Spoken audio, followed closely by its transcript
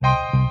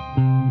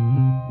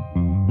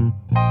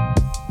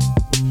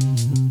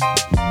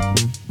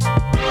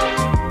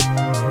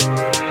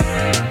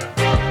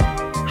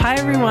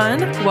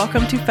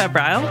Welcome to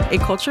Febrile, a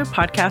culture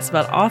podcast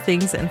about all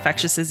things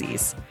infectious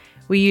disease.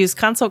 We use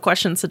consult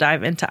questions to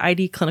dive into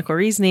ID clinical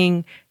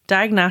reasoning,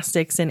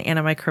 diagnostics, and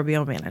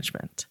antimicrobial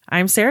management.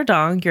 I'm Sarah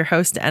Dong, your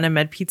host and a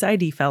MedPeds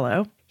ID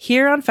fellow.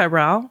 Here on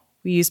Febrile,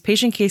 we use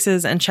patient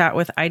cases and chat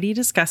with ID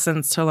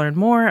discussants to learn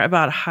more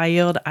about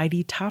high-yield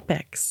ID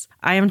topics.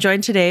 I am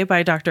joined today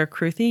by Dr.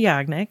 Kruti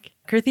Yagnik.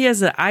 Kruti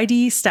is an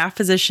ID staff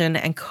physician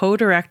and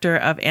co-director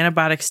of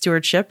antibiotic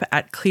stewardship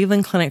at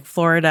Cleveland Clinic,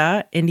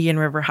 Florida, Indian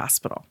River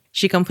Hospital.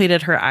 She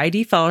completed her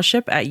ID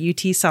fellowship at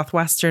UT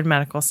Southwestern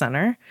Medical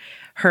Center,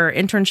 her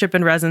internship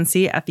and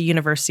residency at the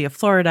University of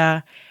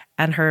Florida,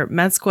 and her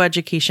med school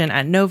education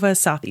at Nova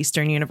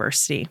Southeastern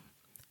University.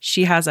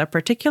 She has a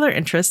particular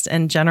interest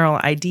in general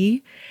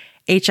ID,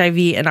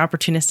 HIV and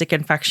opportunistic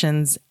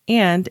infections,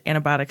 and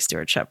antibiotic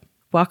stewardship.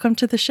 Welcome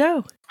to the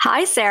show.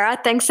 Hi, Sarah.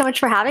 Thanks so much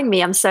for having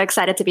me. I'm so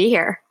excited to be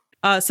here.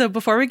 So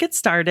before we get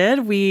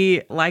started,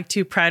 we like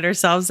to pride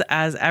ourselves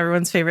as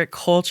everyone's favorite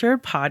culture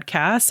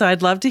podcast. So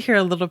I'd love to hear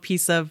a little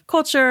piece of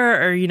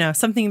culture or,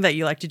 something that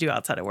you like to do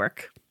outside of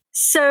work.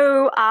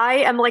 So I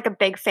am like a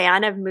big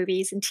fan of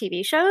movies and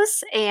TV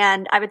shows.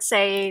 And I would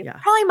say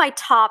probably my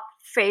top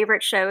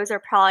favorite shows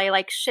are probably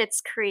like Schitt's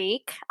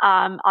Creek,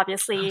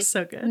 obviously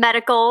so good.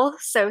 Medical,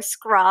 so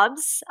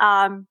Scrubs,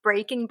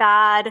 Breaking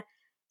Bad,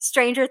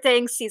 Stranger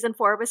Things season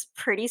 4 was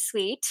pretty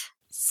sweet.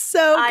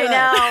 So good.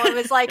 I know. It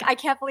was like, I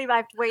can't believe I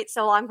have to wait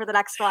so long for the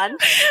next one.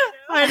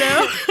 I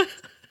know.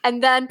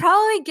 And then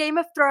probably Game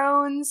of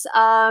Thrones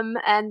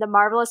and The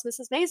Marvelous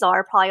Mrs. Maisel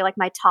are probably like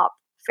my top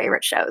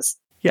favorite shows.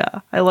 Yeah,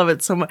 I love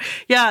it so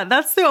much. Yeah,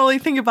 that's the only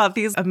thing about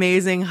these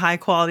amazing high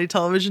quality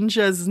television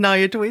shows is now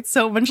you have to wait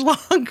so much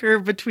longer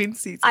between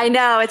seasons. I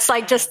know. It's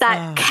like just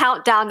that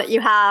countdown that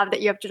you have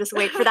to just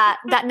wait for that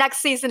next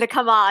season to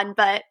come on.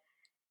 But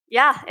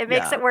yeah, it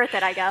makes it worth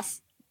it, I guess.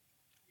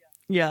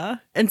 Yeah.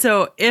 And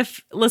so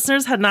if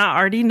listeners had not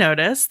already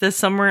noticed, this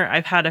summer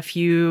I've had a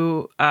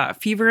few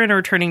Fever and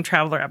Returning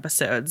Traveler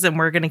episodes, and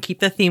we're going to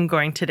keep the theme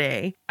going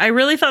today. I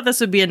really thought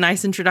this would be a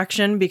nice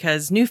introduction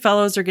because new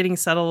fellows are getting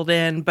settled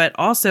in, but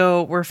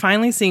also we're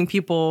finally seeing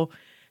people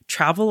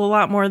travel a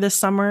lot more this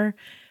summer.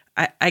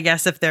 I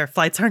guess if their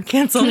flights aren't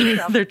canceled,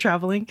 they're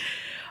traveling.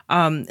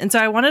 And so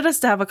I wanted us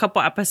to have a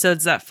couple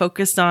episodes that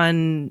focused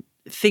on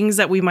things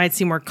that we might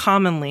see more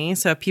commonly.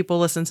 So if people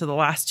listen to the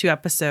last 2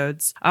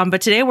 episodes. But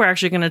today we're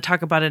actually going to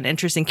talk about an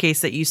interesting case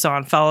that you saw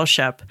in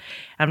fellowship.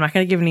 I'm not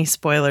going to give any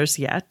spoilers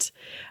yet,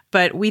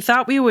 but we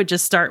thought we would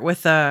just start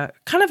with a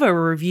kind of a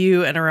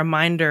review and a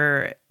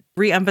reminder,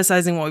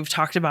 re-emphasizing what we've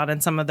talked about in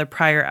some of the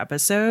prior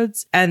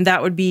episodes. And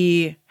that would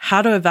be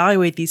how to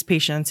evaluate these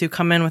patients who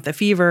come in with a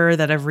fever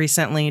that have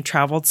recently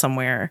traveled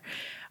somewhere.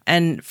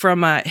 And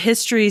from a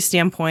history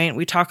standpoint,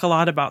 we talk a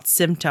lot about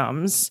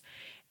symptoms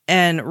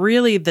and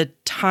really the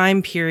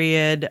time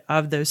period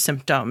of those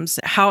symptoms,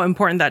 how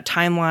important that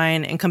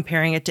timeline and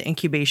comparing it to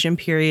incubation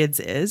periods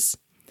is.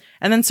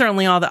 And then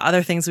certainly all the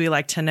other things we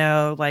like to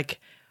know, like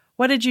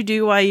what did you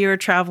do while you were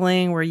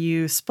traveling? Were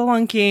you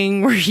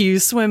spelunking? Were you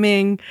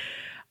swimming?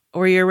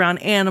 Were you around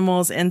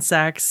animals,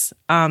 insects?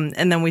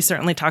 And then we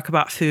certainly talk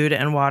about food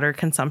and water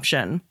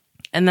consumption.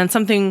 And then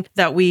something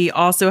that we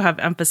also have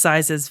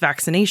emphasized is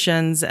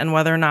vaccinations and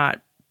whether or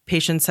not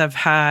patients have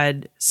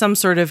had some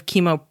sort of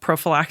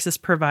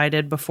chemoprophylaxis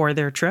provided before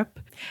their trip.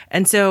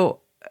 And so,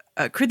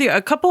 Kruti,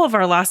 a couple of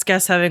our last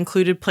guests have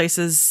included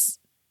places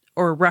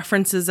or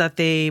references that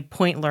they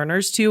point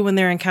learners to when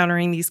they're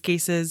encountering these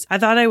cases. I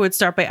thought I would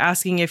start by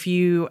asking if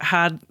you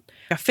had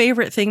a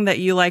favorite thing that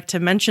you like to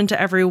mention to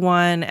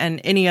everyone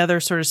and any other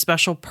sort of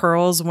special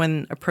pearls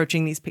when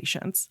approaching these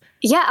patients.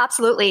 Yeah,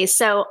 absolutely.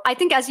 So I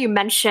think as you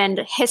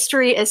mentioned,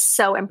 history is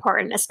so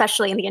important,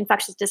 especially in the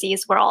infectious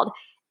disease world.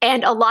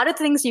 And a lot of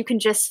things you can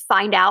just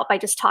find out by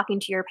just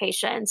talking to your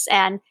patients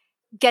and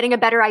getting a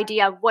better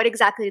idea of what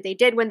exactly they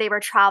did when they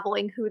were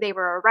traveling, who they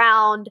were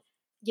around,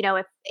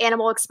 if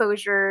animal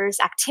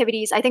exposures,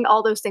 activities. I think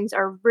all those things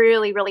are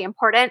really, really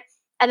important.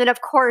 And then,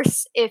 of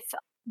course, if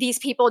these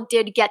people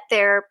did get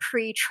their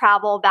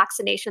pre-travel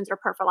vaccinations or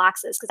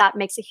prophylaxis, because that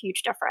makes a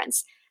huge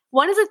difference.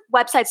 One of the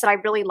websites that I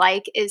really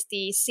like is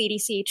the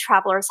CDC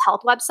Travelers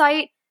Health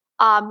website.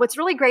 What's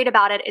really great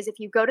about it is if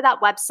you go to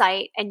that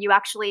website and you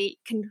actually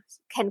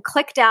can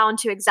click down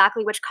to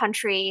exactly which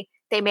country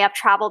they may have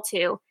traveled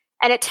to,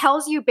 and it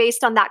tells you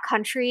based on that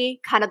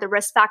country kind of the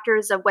risk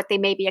factors of what they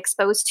may be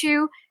exposed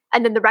to,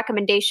 and then the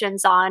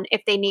recommendations on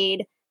if they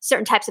need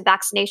certain types of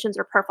vaccinations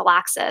or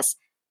prophylaxis.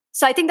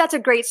 So I think that's a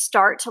great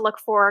start to look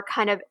for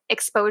kind of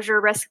exposure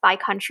risk by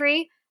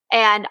country.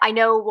 And I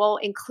know we'll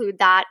include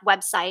that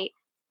website.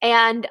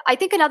 And I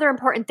think another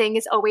important thing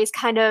is always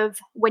kind of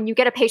when you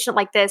get a patient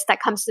like this that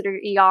comes to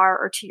the ER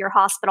or to your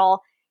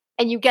hospital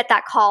and you get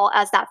that call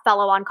as that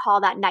fellow on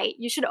call that night,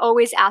 you should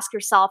always ask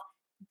yourself,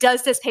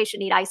 does this patient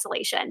need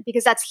isolation?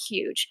 Because that's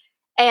huge.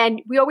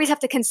 And we always have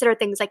to consider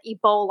things like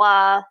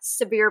Ebola,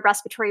 severe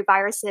respiratory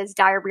viruses,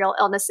 diarrheal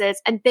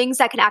illnesses, and things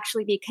that can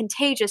actually be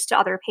contagious to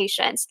other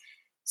patients.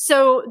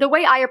 So the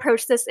way I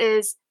approach this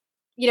is,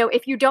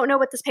 if you don't know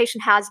what this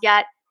patient has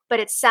yet, but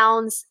it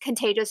sounds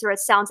contagious or it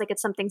sounds like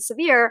it's something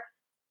severe,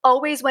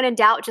 always when in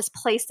doubt, just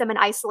place them in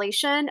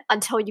isolation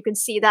until you can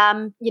see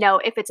them,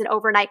 if it's an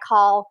overnight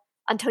call,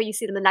 until you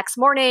see them the next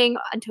morning,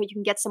 until you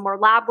can get some more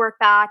lab work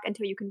back,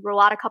 until you can rule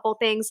out a couple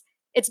things.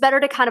 It's better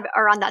to kind of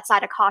err on that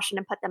side of caution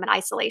and put them in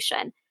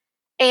isolation.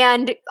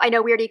 And I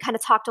know we already kind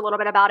of talked a little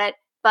bit about it,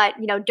 but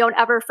don't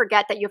ever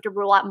forget that you have to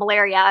rule out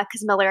malaria,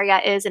 because malaria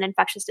is an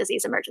infectious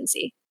disease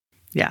emergency.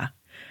 Yeah.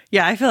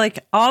 Yeah, I feel like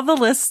all the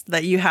lists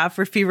that you have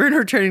for fever and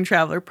returning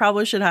traveler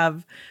probably should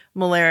have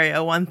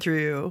malaria 1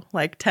 through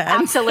 10.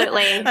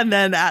 Absolutely. And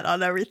then add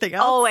on everything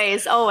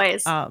else.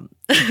 Always.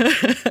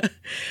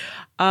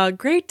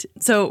 Great.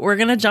 So we're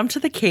going to jump to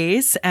the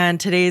case. And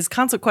today's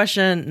consult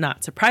question,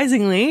 not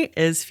surprisingly,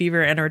 is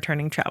fever and a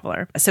returning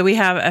traveler. So we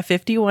have a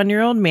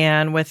 51-year-old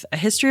man with a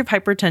history of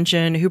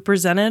hypertension who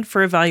presented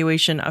for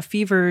evaluation of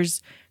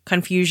fevers,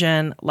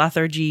 confusion,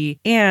 lethargy,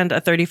 and a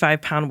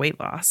 35-pound weight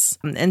loss.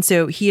 And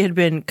so he had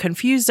been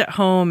confused at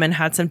home and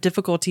had some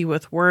difficulty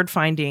with word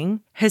finding.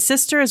 His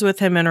sister is with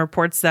him and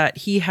reports that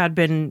he had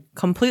been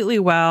completely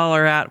well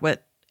or at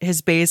what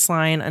his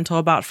baseline until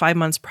about 5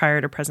 months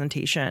prior to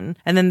presentation.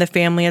 And then the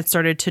family had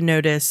started to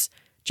notice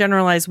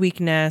generalized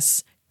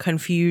weakness,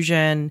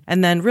 confusion,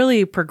 and then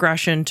really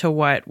progression to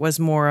what was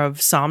more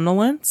of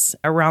somnolence.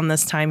 Around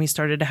this time, he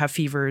started to have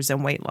fevers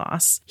and weight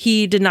loss.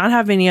 He did not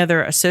have any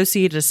other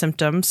associated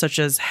symptoms such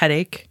as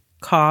headache,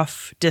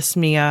 cough,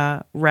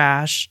 dyspnea,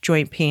 rash,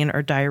 joint pain,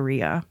 or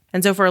diarrhea.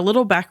 And so for a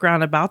little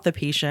background about the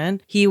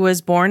patient, he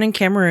was born in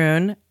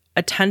Cameroon,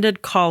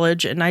 attended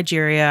college in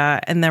Nigeria,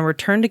 and then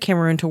returned to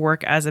Cameroon to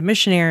work as a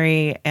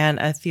missionary and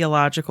a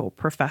theological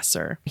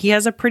professor. He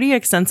has a pretty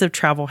extensive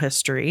travel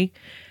history.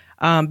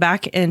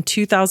 Back in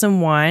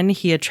 2001,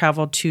 he had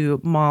traveled to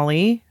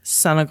Mali,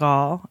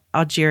 Senegal,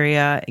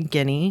 Algeria, and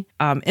Guinea,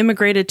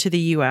 immigrated to the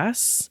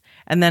U.S.,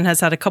 and then has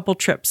had a couple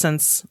trips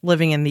since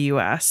living in the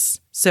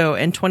U.S. So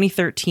in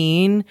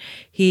 2013,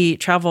 he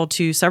traveled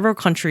to several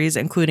countries,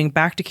 including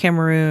back to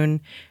Cameroon,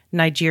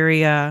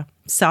 Nigeria,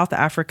 South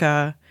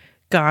Africa,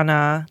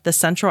 Ghana, the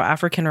Central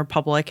African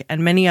Republic,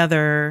 and many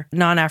other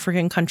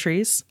non-African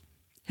countries.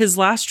 His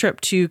last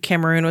trip to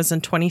Cameroon was in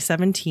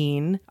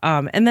 2017.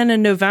 And then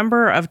in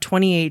November of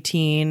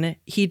 2018,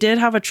 he did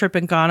have a trip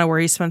in Ghana where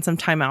he spent some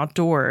time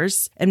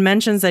outdoors and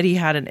mentions that he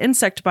had an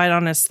insect bite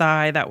on his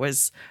thigh that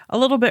was a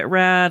little bit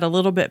red, a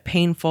little bit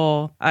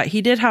painful.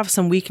 He did have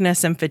some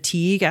weakness and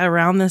fatigue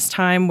around this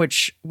time,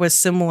 which was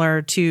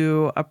similar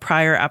to a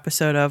prior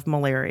episode of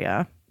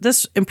malaria.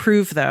 This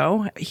improved,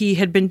 though. He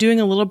had been doing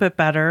a little bit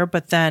better,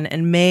 but then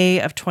in May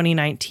of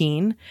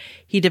 2019,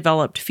 he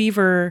developed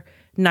fever,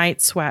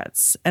 night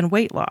sweats, and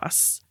weight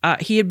loss.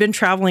 He had been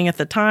traveling at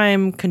the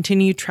time,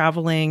 continued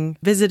traveling,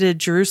 visited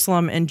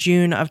Jerusalem in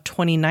June of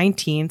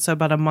 2019, so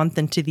about a month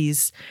into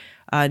these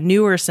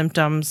newer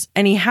symptoms,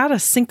 and he had a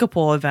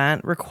syncopal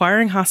event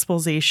requiring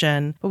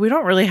hospitalization, but we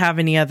don't really have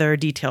any other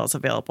details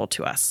available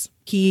to us.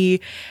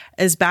 He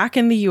is back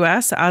in the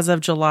U.S. as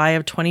of July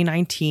of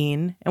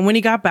 2019, and when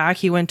he got back,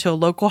 he went to a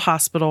local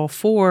hospital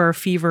for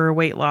fever,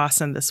 weight loss,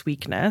 and this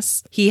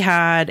weakness. He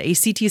had a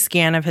CT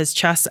scan of his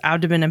chest,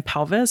 abdomen, and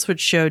pelvis,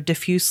 which showed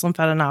diffuse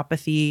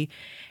lymphadenopathy,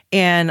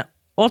 and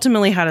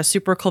ultimately had a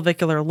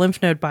supraclavicular lymph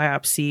node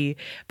biopsy,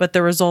 but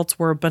the results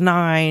were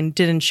benign,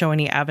 didn't show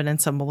any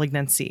evidence of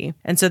malignancy.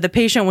 And so the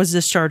patient was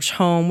discharged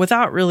home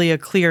without really a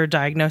clear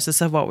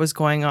diagnosis of what was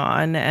going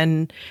on.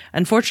 And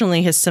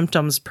unfortunately, his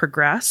symptoms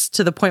progressed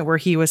to the point where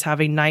he was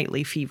having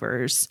nightly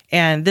fevers.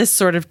 And this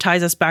sort of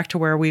ties us back to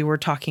where we were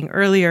talking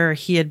earlier.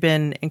 He had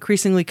been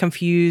increasingly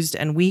confused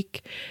and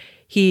weak.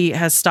 He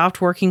has stopped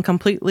working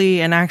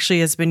completely and actually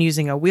has been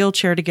using a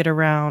wheelchair to get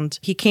around.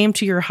 He came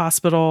to your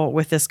hospital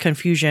with this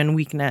confusion,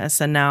 weakness,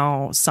 and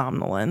now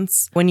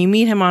somnolence. When you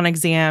meet him on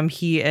exam,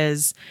 he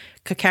is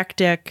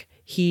cachectic,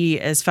 he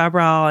is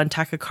febrile and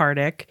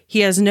tachycardic. He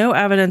has no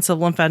evidence of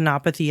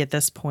lymphadenopathy at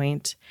this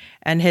point,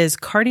 and his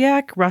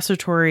cardiac,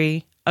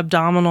 respiratory,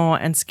 abdominal,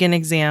 and skin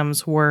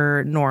exams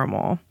were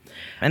normal.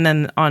 And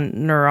then on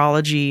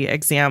neurology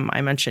exam,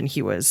 I mentioned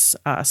he was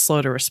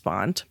slow to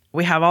respond.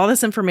 We have all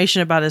this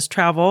information about his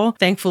travel,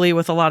 thankfully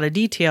with a lot of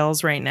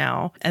details right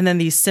now, and then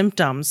these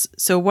symptoms.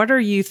 So what are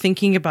you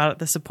thinking about at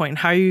this point?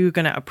 How are you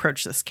going to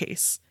approach this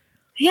case?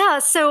 Yeah,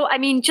 so I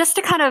mean, just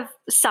to kind of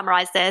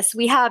summarize this,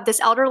 we have this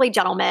elderly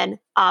gentleman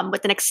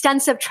with an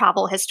extensive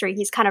travel history.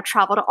 He's kind of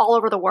traveled all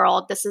over the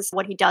world. This is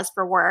what he does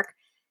for work.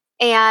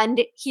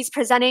 And he's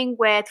presenting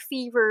with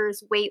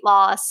fevers, weight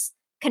loss,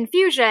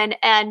 confusion,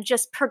 and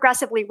just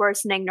progressively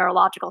worsening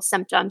neurological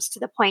symptoms to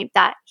the point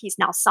that he's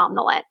now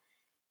somnolent.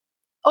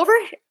 Over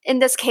in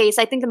this case,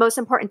 I think the most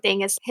important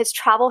thing is his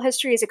travel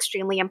history is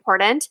extremely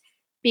important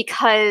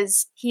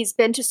because he's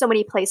been to so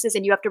many places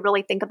and you have to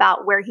really think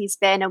about where he's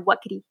been and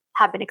what could he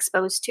have been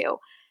exposed to.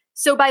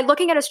 So by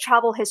looking at his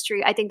travel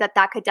history, I think that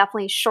that could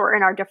definitely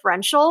shorten our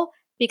differential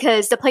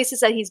because the places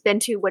that he's been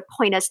to would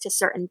point us to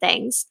certain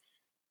things.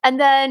 And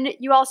then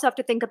you also have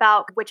to think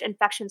about which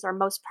infections are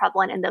most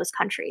prevalent in those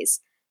countries.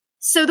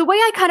 So the way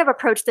I kind of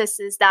approach this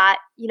is that,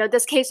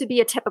 this case would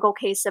be a typical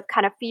case of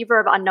kind of fever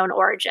of unknown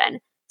origin.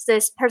 So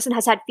this person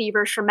has had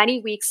fevers for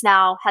many weeks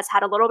now, has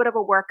had a little bit of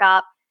a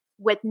workup.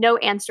 with no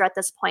answer at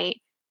this point.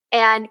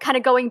 And kind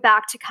of going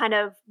back to kind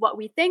of what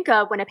we think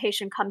of when a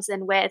patient comes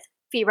in with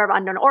fever of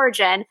unknown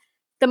origin,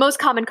 the most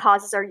common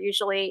causes are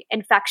usually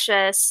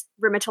infectious,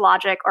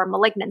 rheumatologic, or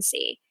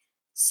malignancy.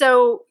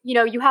 So,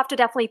 you have to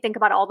definitely think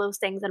about all those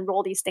things and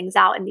roll these things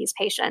out in these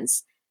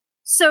patients.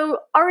 So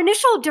our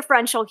initial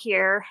differential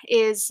here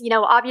is,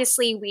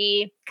 obviously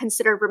we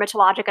consider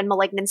rheumatologic and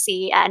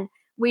malignancy, and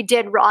we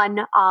did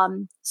run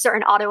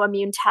certain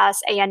autoimmune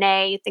tests,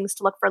 ANA, things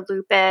to look for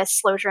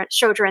lupus,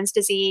 Sjögren's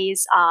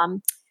disease,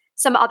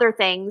 some other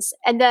things.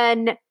 And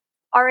then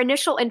our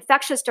initial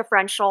infectious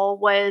differential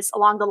was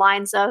along the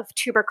lines of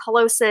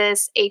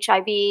tuberculosis,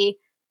 HIV,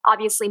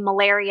 obviously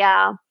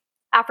malaria,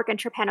 African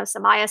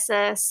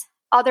trypanosomiasis,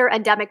 other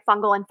endemic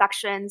fungal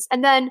infections,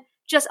 and then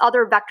just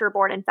other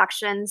vector-borne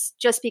infections,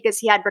 just because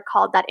he had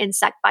recalled that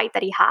insect bite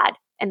that he had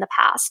in the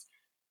past.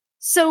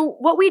 So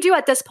what we do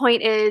at this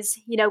point is,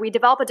 we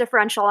develop a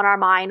differential in our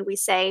mind. We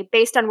say,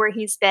 based on where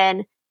he's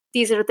been,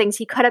 these are the things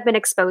he could have been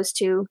exposed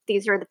to.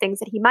 These are the things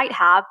that he might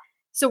have.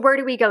 So where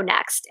do we go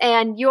next?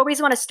 And you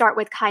always want to start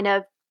with kind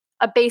of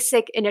a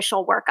basic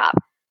initial workup.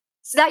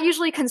 So that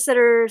usually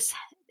considers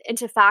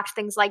into fact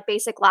things like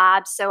basic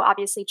labs. So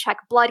obviously check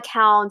blood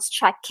counts,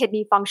 check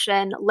kidney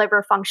function,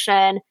 liver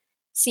function,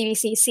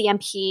 CBC,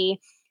 CMP.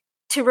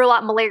 To rule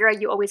out malaria,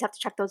 you always have to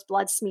check those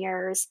blood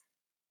smears.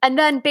 And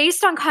then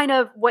based on kind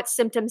of what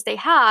symptoms they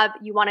have,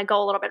 you want to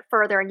go a little bit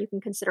further and you can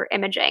consider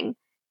imaging.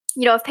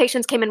 If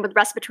patients came in with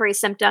respiratory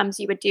symptoms,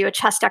 you would do a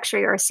chest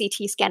x-ray or a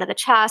CT scan of the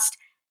chest.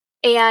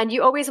 And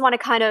you always want to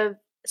kind of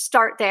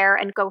start there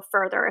and go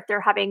further. If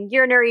they're having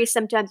urinary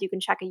symptoms, you can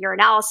check a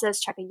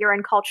urinalysis, check a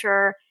urine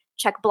culture,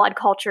 check blood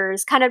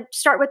cultures, kind of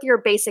start with your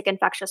basic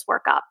infectious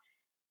workup.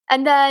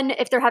 And then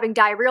if they're having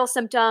diarrheal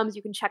symptoms,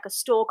 you can check a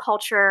stool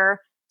culture,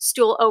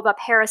 stool ova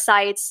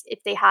parasites,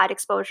 if they had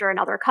exposure in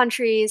other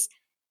countries.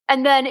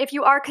 And then if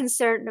you are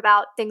concerned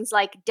about things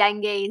like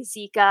dengue,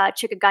 Zika,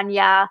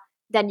 chikungunya,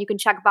 then you can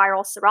check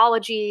viral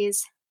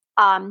serologies.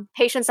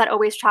 Patients that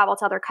always travel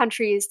to other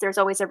countries, there's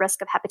always a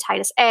risk of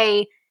hepatitis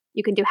A.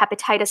 You can do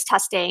hepatitis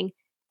testing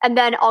and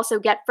then also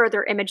get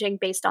further imaging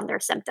based on their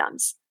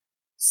symptoms.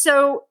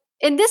 So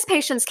in this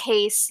patient's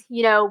case,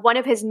 one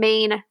of his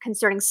main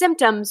concerning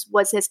symptoms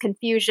was his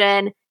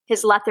confusion,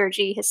 his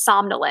lethargy, his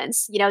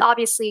somnolence.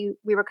 Obviously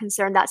we were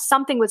concerned that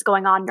something was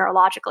going on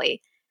neurologically.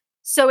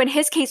 So in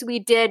his case, we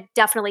did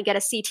definitely get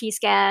a CT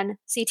scan,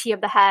 CT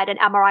of the head, an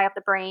MRI of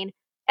the brain,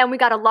 and we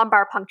got a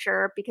lumbar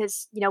puncture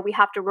because, we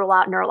have to rule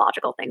out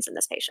neurological things in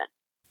this patient.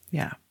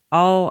 Yeah.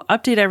 I'll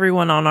update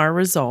everyone on our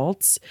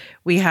results.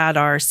 We had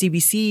our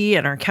CBC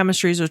and our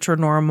chemistries, which were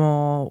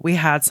normal. We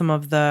had some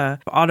of the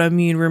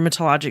autoimmune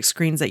rheumatologic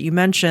screens that you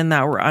mentioned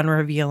that were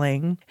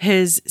unrevealing.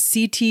 His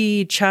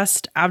CT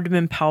chest,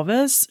 abdomen,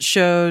 pelvis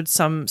showed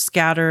some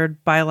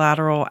scattered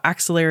bilateral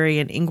axillary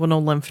and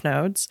inguinal lymph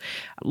nodes,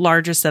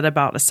 largest at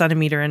about 1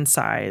 centimeter in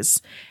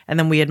size. And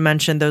then we had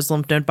mentioned those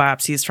lymph node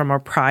biopsies from our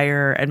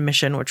prior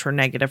admission, which were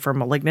negative for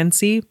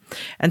malignancy.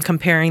 And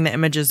comparing the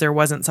images, there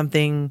wasn't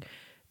something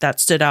that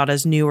stood out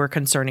as new or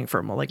concerning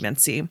for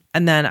malignancy.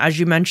 And then, as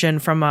you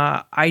mentioned, from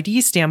a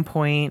ID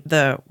standpoint,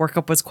 the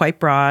workup was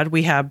quite broad.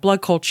 We had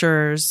blood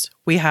cultures,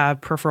 we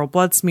had peripheral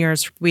blood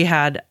smears, we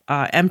had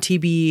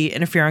MTB,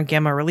 interferon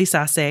gamma release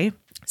assay,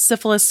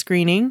 syphilis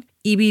screening,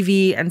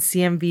 EBV and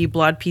CMV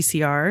blood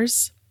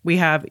PCRs. We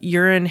have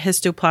urine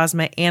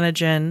histoplasma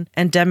antigen,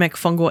 endemic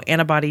fungal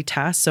antibody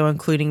tests, so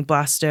including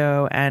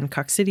blasto and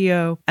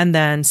coccidio, and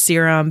then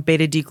serum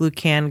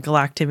beta-D-glucan,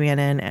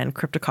 galactomannan, and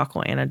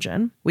cryptococcal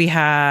antigen. We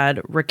had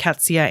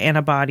rickettsia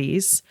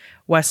antibodies,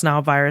 West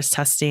Nile virus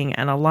testing,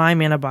 and a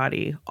Lyme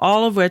antibody,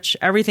 all of which,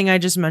 everything I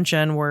just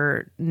mentioned,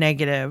 were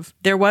negative.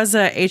 There was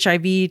a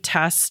HIV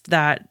test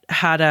that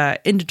had a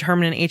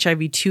indeterminate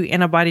HIV-2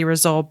 antibody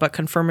result, but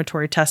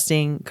confirmatory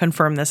testing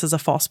confirmed this as a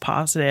false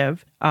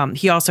positive.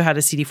 He also had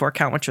a CD4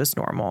 count, which was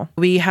normal.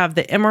 We have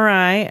the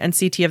MRI and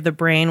CT of the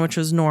brain, which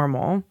was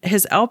normal.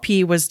 His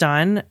LP was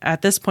done.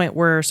 At this point,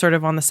 we're sort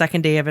of on the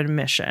second day of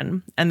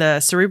admission. And the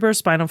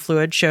cerebrospinal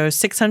fluid shows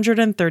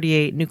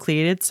 638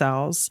 nucleated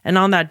cells. And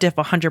on that dip,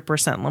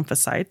 100%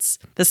 lymphocytes.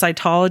 The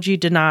cytology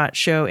did not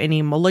show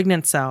any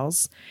malignant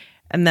cells.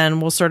 And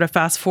then we'll sort of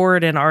fast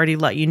forward and already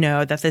let you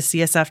know that the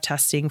CSF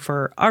testing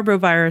for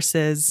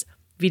arboviruses,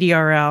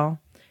 VDRL,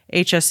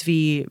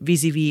 HSV,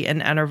 VZV,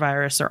 and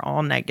enterovirus are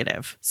all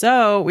negative.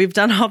 So we've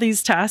done all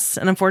these tests,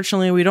 and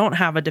unfortunately, we don't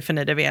have a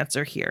definitive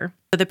answer here.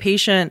 The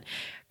patient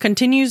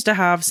continues to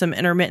have some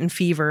intermittent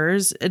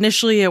fevers.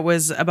 Initially, it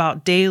was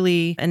about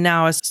daily, and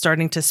now it's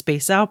starting to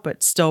space out,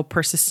 but still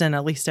persistent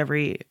at least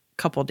every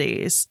couple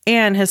days.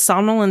 And his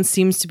somnolence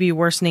seems to be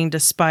worsening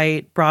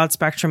despite broad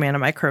spectrum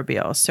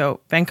antimicrobials.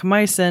 So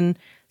vancomycin,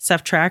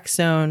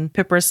 ceftriaxone,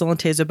 piperacillin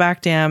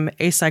tazobactam,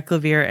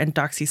 acyclovir, and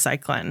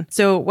doxycycline.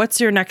 So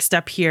what's your next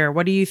step here?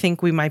 What do you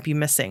think we might be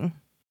missing?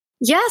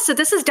 Yeah, so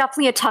this is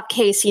definitely a tough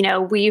case.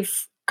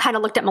 We've kind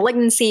of looked at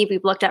malignancy,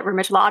 we've looked at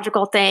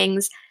rheumatological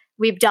things,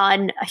 we've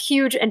done a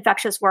huge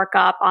infectious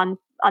workup on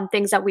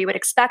things that we would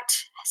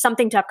expect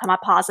something to have come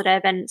up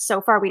positive, and so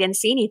far we didn't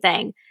see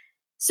anything.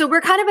 So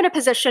we're kind of in a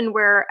position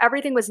where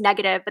everything was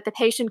negative, but the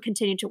patient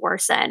continued to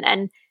worsen.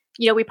 And,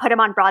 we put him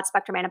on broad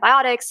spectrum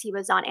antibiotics. He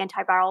was on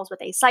antivirals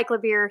with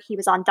acyclovir. He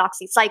was on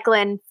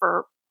doxycycline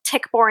for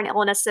tick-borne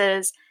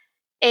illnesses.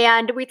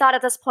 And we thought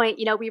at this point,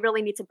 we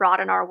really need to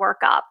broaden our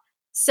workup.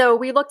 So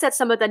we looked at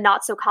some of the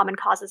not so common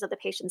causes of the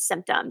patient's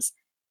symptoms.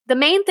 The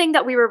main thing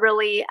that we were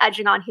really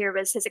edging on here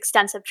was his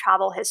extensive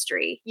travel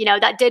history.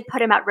 That did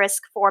put him at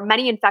risk for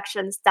many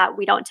infections that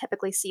we don't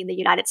typically see in the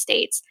United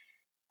States.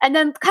 And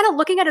then kind of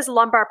looking at his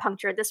lumbar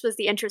puncture, this was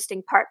the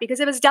interesting part because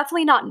it was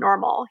definitely not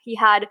normal. He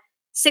had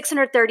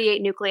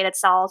 638 nucleated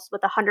cells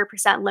with 100%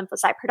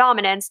 lymphocyte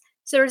predominance.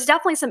 So there's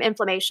definitely some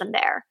inflammation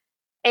there.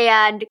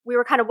 And we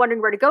were kind of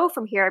wondering where to go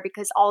from here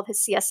because all of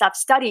his CSF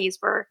studies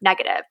were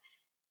negative.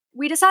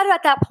 We decided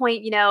at that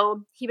point,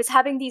 he was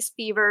having these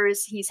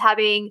fevers, he's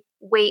having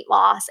weight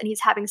loss, and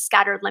he's having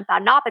scattered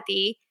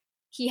lymphadenopathy.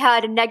 He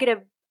had negative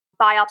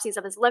biopsies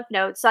of his lymph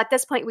nodes. So at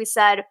this point, we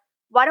said,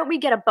 why don't we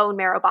get a bone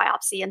marrow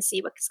biopsy and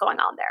see what's going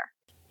on there?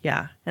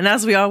 Yeah. And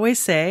as we always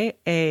say,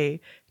 a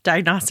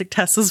diagnostic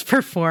test was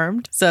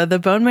performed. So the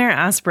bone marrow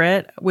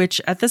aspirate, which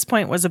at this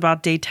point was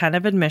about day 10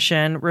 of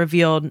admission,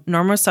 revealed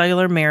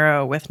normocellular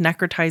marrow with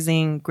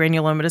necrotizing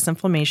granulomatous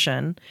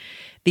inflammation.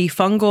 The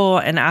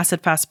fungal and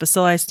acid-fast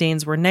bacilli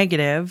stains were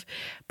negative,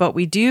 but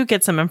we do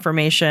get some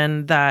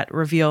information that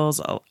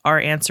reveals our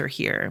answer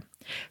here.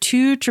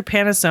 2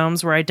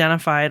 trypanosomes were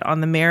identified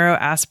on the marrow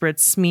aspirate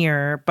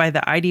smear by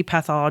the ID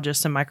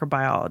pathologist and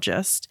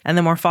microbiologist, and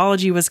the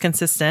morphology was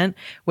consistent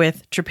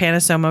with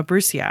Trypanosoma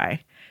brucei.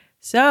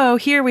 So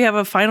here we have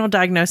a final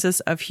diagnosis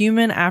of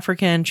human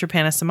African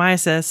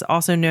trypanosomiasis,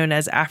 also known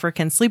as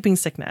African sleeping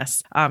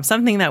sickness,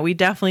 something that we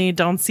definitely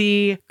don't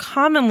see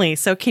commonly.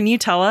 So can you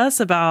tell us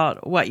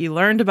about what you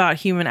learned about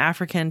human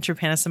African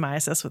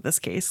trypanosomiasis with this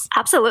case?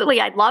 Absolutely.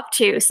 I'd love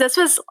to. So this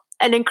was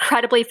an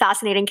incredibly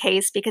fascinating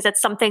case because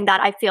it's something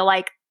that I feel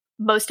like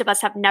most of us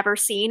have never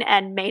seen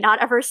and may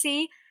not ever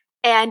see.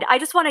 And I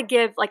just want to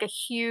give a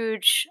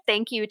huge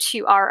thank you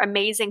to our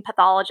amazing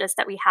pathologists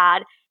that we had,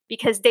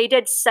 because they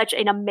did such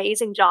an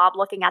amazing job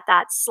looking at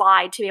that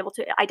slide to be able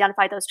to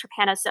identify those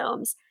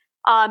trypanosomes.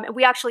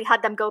 We actually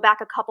had them go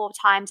back a couple of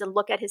times and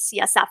look at his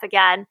CSF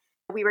again.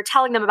 We were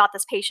telling them about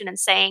this patient and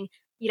saying,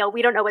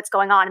 we don't know what's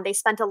going on. And they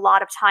spent a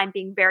lot of time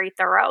being very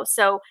thorough.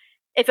 So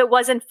if it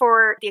wasn't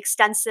for the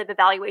extensive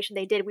evaluation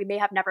they did, we may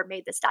have never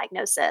made this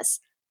diagnosis.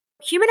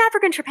 Human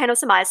African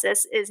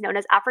trypanosomiasis is known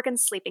as African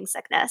sleeping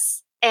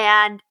sickness,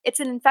 and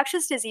it's an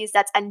infectious disease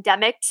that's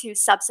endemic to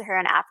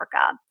sub-Saharan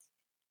Africa.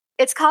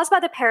 It's caused by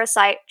the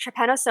parasite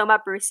Trypanosoma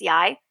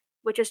brucei,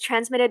 which is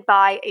transmitted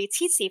by a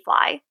tsetse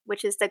fly,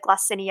 which is the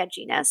Gloxinia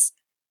genus.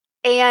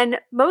 And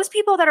most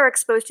people that are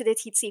exposed to the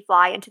tsetse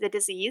fly and to the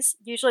disease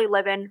usually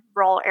live in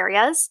rural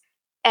areas,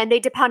 and they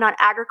depend on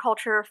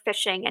agriculture,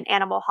 fishing, and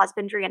animal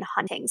husbandry and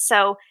hunting.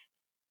 So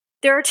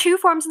there are 2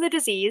 forms of the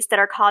disease that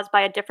are caused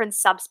by a different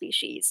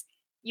subspecies.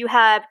 You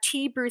have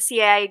T.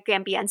 brucei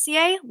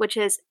gambiense, which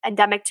is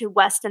endemic to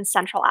West and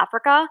Central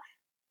Africa.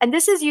 And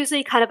this is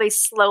usually kind of a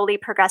slowly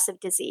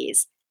progressive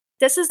disease.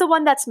 This is the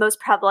one that's most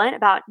prevalent,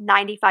 about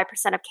 95%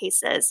 of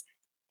cases.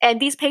 And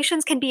these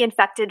patients can be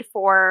infected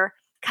for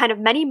kind of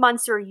many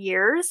months or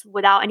years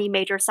without any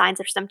major signs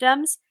or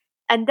symptoms.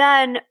 And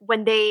then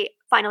when they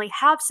finally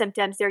have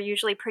symptoms, they're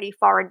usually pretty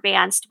far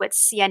advanced with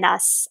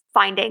CNS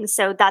findings.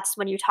 So that's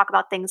when you talk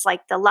about things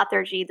like the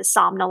lethargy, the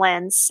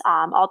somnolence,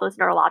 all those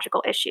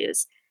neurological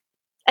issues.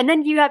 And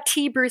then you have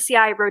T.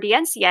 brucei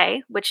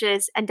rhodiense, which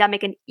is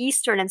endemic in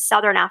Eastern and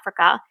Southern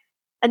Africa.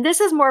 And this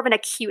is more of an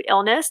acute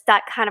illness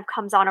that kind of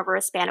comes on over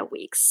a span of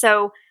weeks.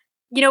 So,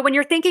 when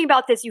you're thinking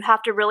about this, you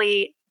have to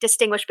really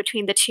distinguish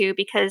between the 2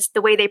 because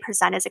the way they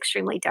present is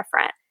extremely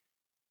different.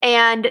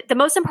 And the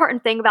most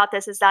important thing about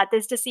this is that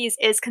this disease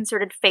is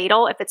considered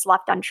fatal if it's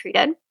left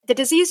untreated. The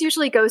disease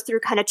usually goes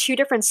through kind of 2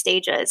 different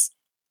stages.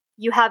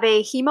 You have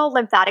a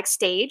hemolymphatic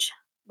stage,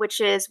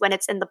 which is when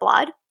it's in the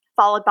blood,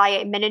 followed by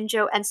a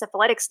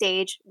meningoencephalitic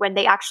stage when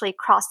they actually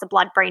cross the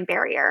blood-brain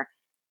barrier.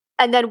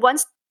 And then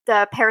once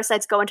the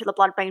parasites go into the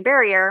blood-brain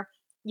barrier,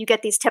 you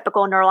get these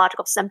typical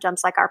neurological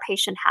symptoms like our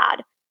patient had,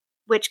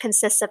 which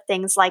consists of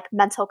things like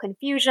mental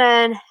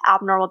confusion,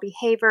 abnormal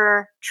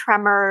behavior,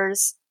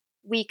 tremors,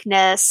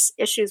 weakness,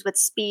 issues with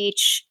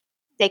speech.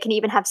 They can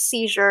even have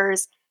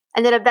seizures.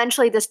 And then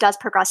eventually this does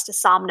progress to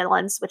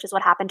somnolence, which is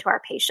what happened to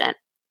our patient.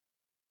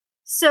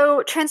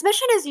 So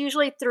transmission is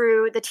usually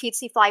through the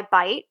tsetse fly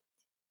bite,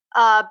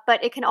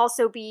 but it can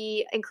also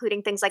be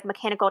including things like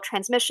mechanical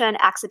transmission,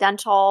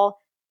 accidental,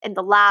 in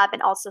the lab,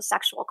 and also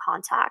sexual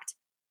contact.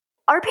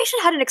 Our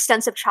patient had an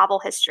extensive travel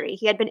history.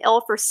 He had been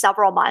ill for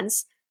several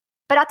months.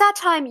 But at that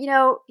time,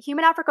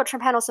 human African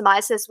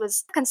trypanosomiasis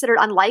was considered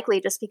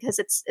unlikely just because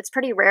it's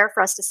pretty rare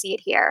for us to see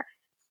it here.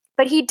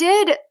 But he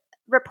did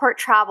report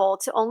travel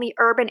to only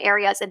urban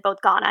areas in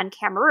both Ghana and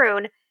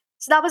Cameroon.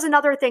 So that was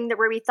another thing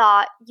where we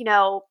thought,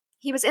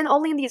 he was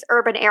only in these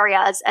urban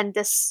areas, and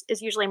this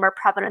is usually more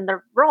prevalent in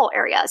the rural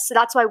areas. So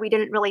that's why we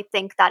didn't really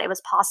think that it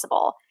was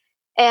possible.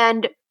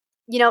 And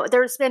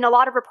there's been a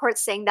lot of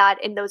reports saying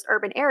that in those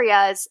urban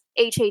areas,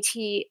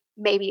 HAT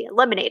may be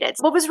eliminated.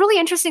 What was really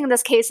interesting in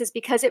this case is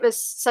because it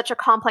was such a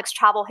complex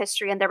travel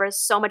history and there was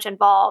so much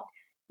involved,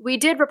 we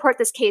did report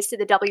this case to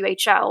the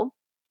WHO.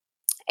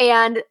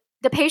 And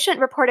the patient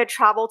reported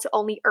travel to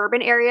only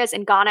urban areas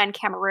in Ghana and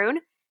Cameroon.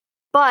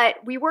 But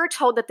we were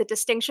told that the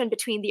distinction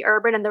between the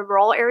urban and the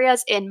rural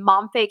areas in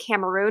Mamfe,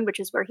 Cameroon, which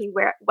is where he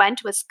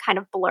went, was kind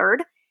of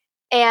blurred.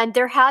 And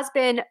there has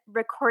been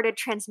recorded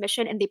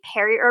transmission in the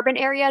peri-urban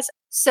areas.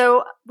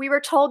 So we were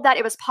told that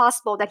it was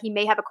possible that he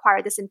may have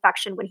acquired this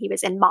infection when he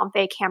was in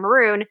Mamfe,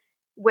 Cameroon,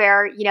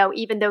 where,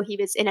 even though he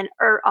was in an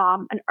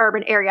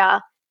urban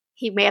area,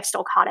 he may have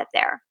still caught it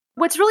there.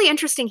 What's really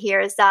interesting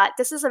here is that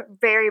this is a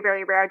very,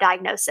 very rare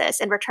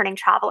diagnosis in returning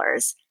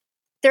travelers.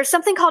 There's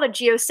something called a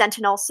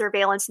GeoSentinel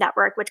surveillance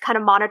network, which kind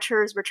of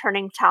monitors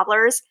returning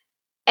travelers.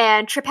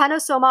 And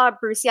Trypanosoma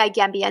brucei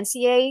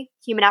gambiense,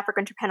 human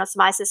African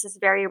trypanosomiasis, is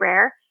very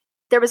rare.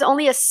 There was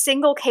only a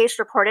single case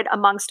reported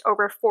amongst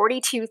over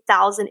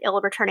 42,000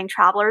 ill-returning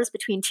travelers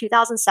between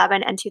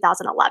 2007 and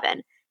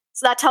 2011.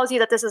 So that tells you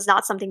that this is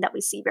not something that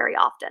we see very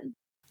often.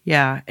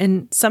 Yeah.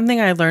 And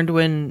something I learned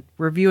when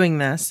reviewing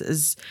this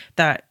is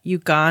that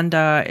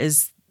Uganda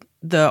is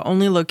the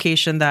only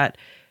location that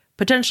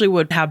potentially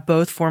would have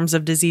both forms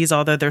of disease,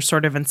 although they're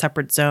sort of in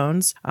separate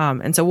zones.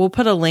 And so we'll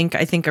put a link.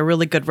 I think a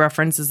really good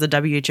reference is the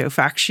WHO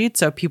fact sheet.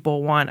 So if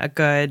people want a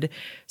good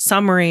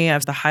summary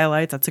of the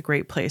highlights, that's a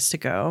great place to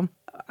go.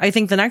 I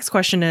think the next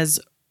question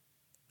is,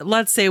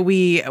 let's say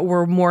we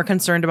were more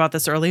concerned about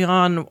this early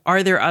on.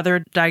 Are there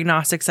other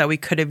diagnostics that we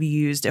could have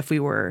used if we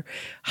were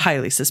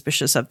highly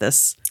suspicious of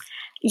this?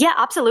 Yeah,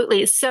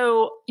 absolutely.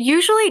 So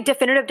usually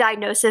definitive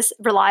diagnosis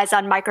relies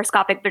on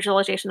microscopic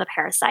visualization of the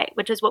parasite,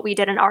 which is what we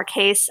did in our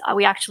case.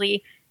 We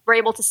actually were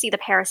able to see the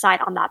parasite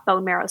on that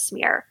bone marrow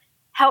smear.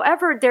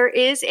 However, there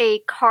is a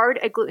card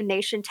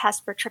agglutination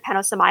test for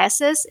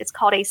trypanosomiasis. It's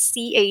called a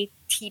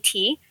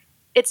CATT.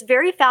 It's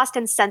very fast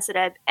and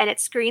sensitive, and it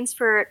screens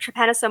for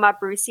Trypanosoma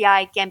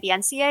brucei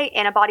gambiense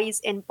antibodies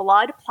in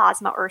blood,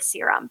 plasma, or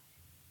serum.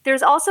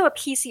 There's also a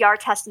PCR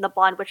test in the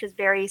blood, which is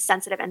very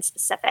sensitive and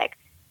specific.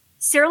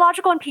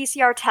 Serological and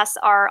PCR tests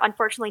are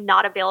unfortunately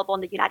not available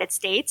in the United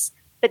States,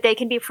 but they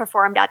can be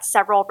performed at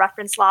several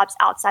reference labs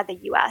outside the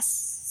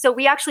US. So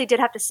we actually did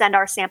have to send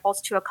our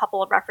samples to a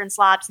couple of reference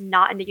labs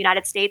not in the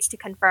United States to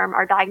confirm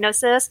our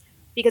diagnosis,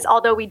 because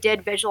although we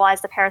did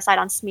visualize the parasite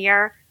on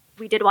smear,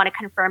 we did want to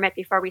confirm it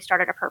before we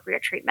started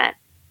appropriate treatment.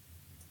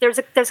 There's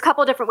a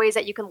couple of different ways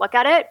that you can look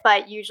at it,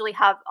 but usually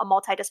have a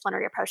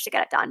multidisciplinary approach to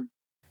get it done.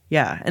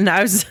 Yeah. And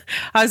I was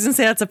going to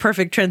say that's a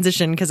perfect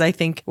transition, because I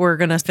think we're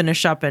going to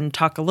finish up and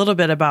talk a little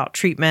bit about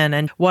treatment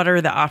and what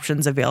are the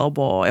options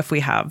available if we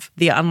have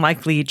the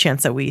unlikely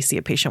chance that we see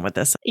a patient with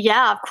this.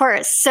 Yeah, of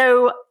course.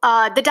 So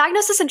the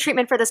diagnosis and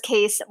treatment for this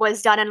case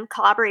was done in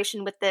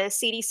collaboration with the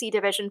CDC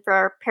Division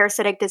for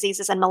Parasitic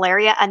Diseases and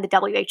Malaria and the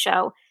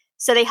WHO.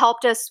 So they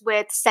helped us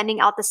with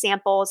sending out the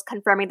samples,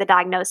 confirming the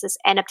diagnosis,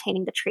 and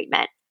obtaining the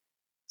treatment.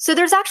 So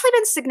there's actually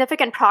been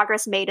significant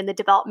progress made in the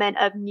development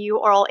of new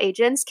oral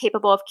agents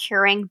capable of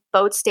curing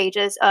both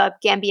stages of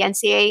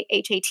Gambiense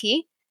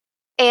HAT.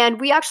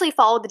 And we actually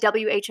followed the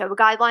WHO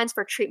guidelines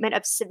for treatment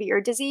of severe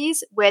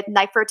disease with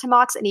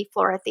nifurtimox and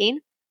eflornithine.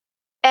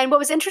 And what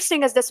was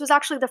interesting is this was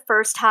actually the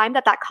first time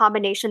that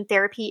combination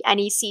therapy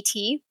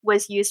NECT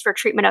was used for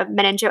treatment of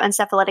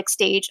meningoencephalitic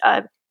stage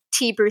of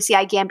T.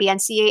 brucei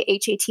gambiense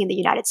HAT in the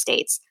United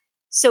States.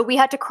 So we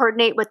had to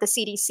coordinate with the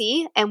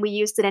CDC, and we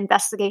used an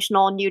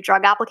investigational new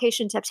drug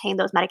application to obtain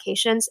those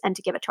medications and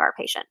to give it to our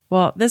patient.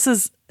 Well, this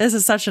is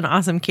such an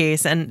awesome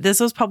case, and this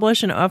was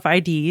published in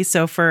OFID.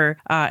 So for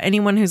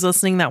anyone who's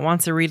listening that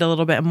wants to read a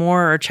little bit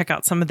more or check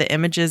out some of the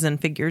images and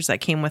figures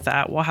that came with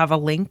that, we'll have a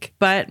link.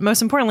 But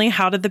most importantly,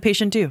 how did the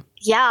patient do?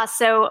 Yeah,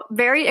 so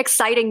very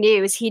exciting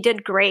news. He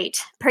did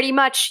great. Pretty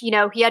much,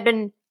 he had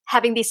been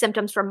having these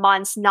symptoms for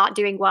months, not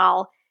doing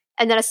well.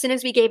 And then as soon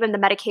as we gave him the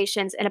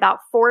medications, in about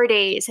 4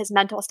 days, his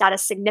mental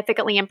status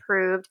significantly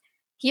improved.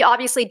 He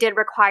obviously did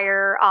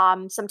require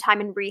some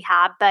time in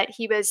rehab, but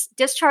he was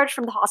discharged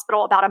from the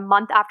hospital about a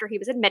month after he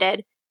was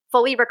admitted,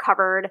 fully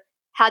recovered,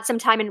 had some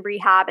time in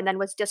rehab, and then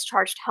was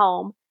discharged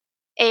home.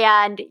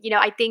 And,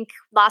 I think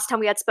last time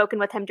we had spoken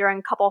with him during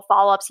a couple of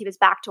follow-ups, he was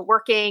back to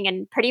working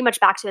and pretty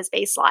much back to his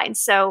baseline.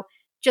 So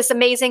just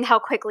amazing how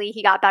quickly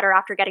he got better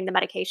after getting the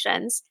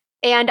medications.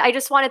 And I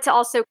just wanted to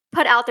also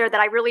put out there that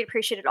I really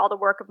appreciated all the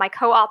work of my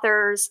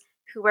co-authors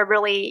who were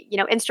really,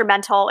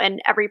 instrumental in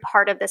every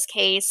part of this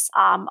case.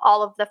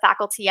 All of the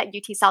faculty at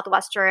UT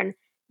Southwestern,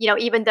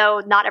 even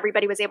though not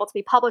everybody was able to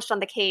be published on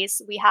the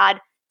case, we had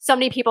so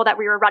many people that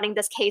we were running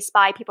this case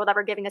by, people that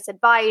were giving us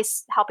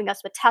advice, helping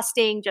us with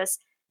testing,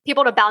 just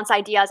people to bounce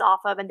ideas off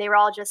of. And they were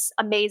all just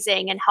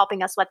amazing in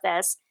helping us with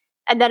this.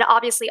 And then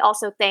obviously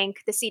also thank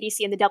the CDC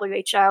and the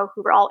WHO,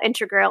 who were all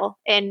integral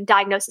in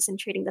diagnosis and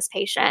treating this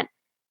patient.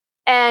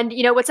 And,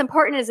 what's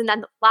important is in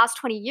the last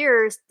 20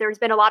 years, there's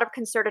been a lot of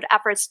concerted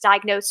efforts to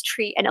diagnose,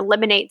 treat, and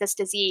eliminate this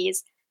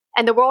disease.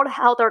 And the World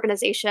Health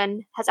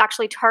Organization has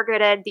actually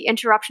targeted the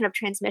interruption of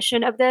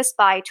transmission of this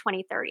by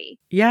 2030.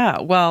 Yeah,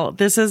 well,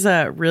 this is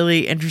a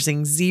really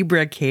interesting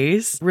zebra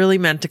case, really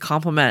meant to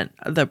complement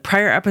the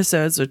prior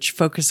episodes, which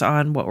focus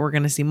on what we're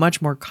going to see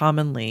much more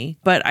commonly.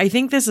 But I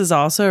think this is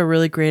also a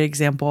really great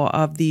example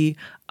of the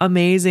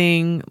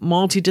amazing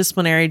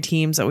multidisciplinary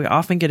teams that we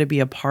often get to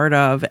be a part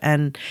of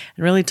and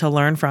really to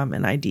learn from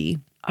in ID.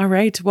 All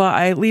right, well,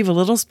 I leave a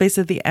little space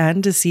at the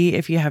end to see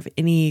if you have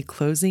any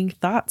closing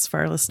thoughts for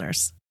our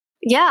listeners.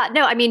 Yeah,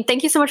 no, I mean,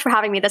 thank you so much for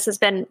having me. This has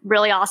been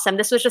really awesome.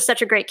 This was just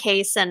such a great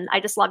case, and I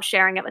just love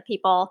sharing it with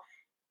people.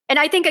 And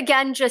I think,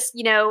 again, just,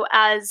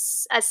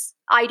 as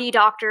ID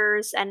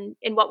doctors and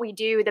in what we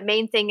do, the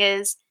main thing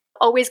is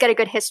always get a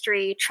good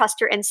history,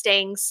 trust your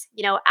instincts,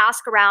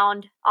 ask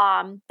around.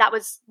 That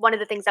was one of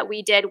the things that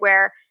we did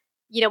where,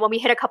 when we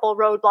hit a couple of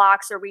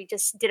roadblocks or we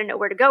just didn't know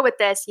where to go with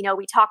this,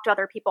 we talked to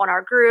other people in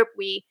our group.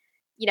 We,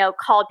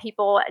 called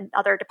people in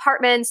other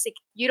departments,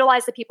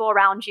 utilize the people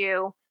around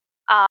you.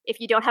 If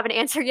you don't have an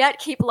answer yet,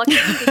 keep looking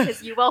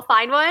because you will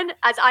find one.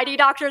 As ID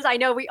doctors, I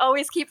know we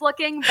always keep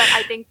looking, but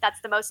I think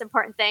that's the most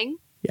important thing.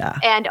 Yeah.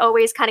 And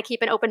always kind of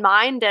keep an open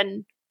mind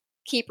and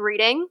keep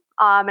reading.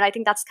 And I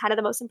think that's kind of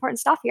the most important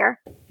stuff here.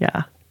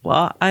 Yeah.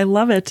 Well, I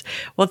love it.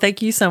 Well,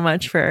 thank you so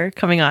much for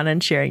coming on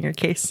and sharing your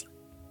case.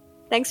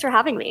 Thanks for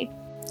having me.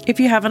 If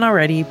you haven't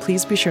already,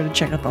 please be sure to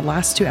check out the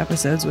last 2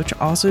 episodes, which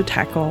also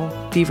tackle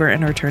fever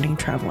and returning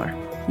traveler.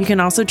 You can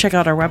also check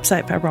out our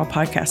website,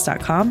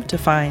 febrilepodcast.com, to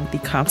find the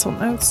consult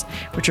notes,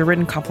 which are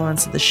written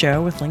complements of the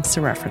show with links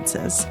to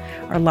references,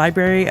 our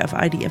library of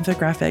ID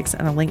infographics,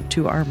 and a link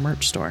to our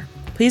merch store.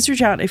 Please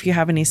reach out if you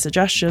have any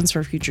suggestions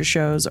for future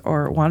shows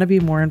or want to be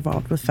more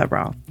involved with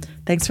Febrile.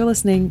 Thanks for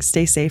listening,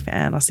 stay safe,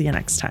 and I'll see you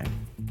next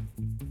time.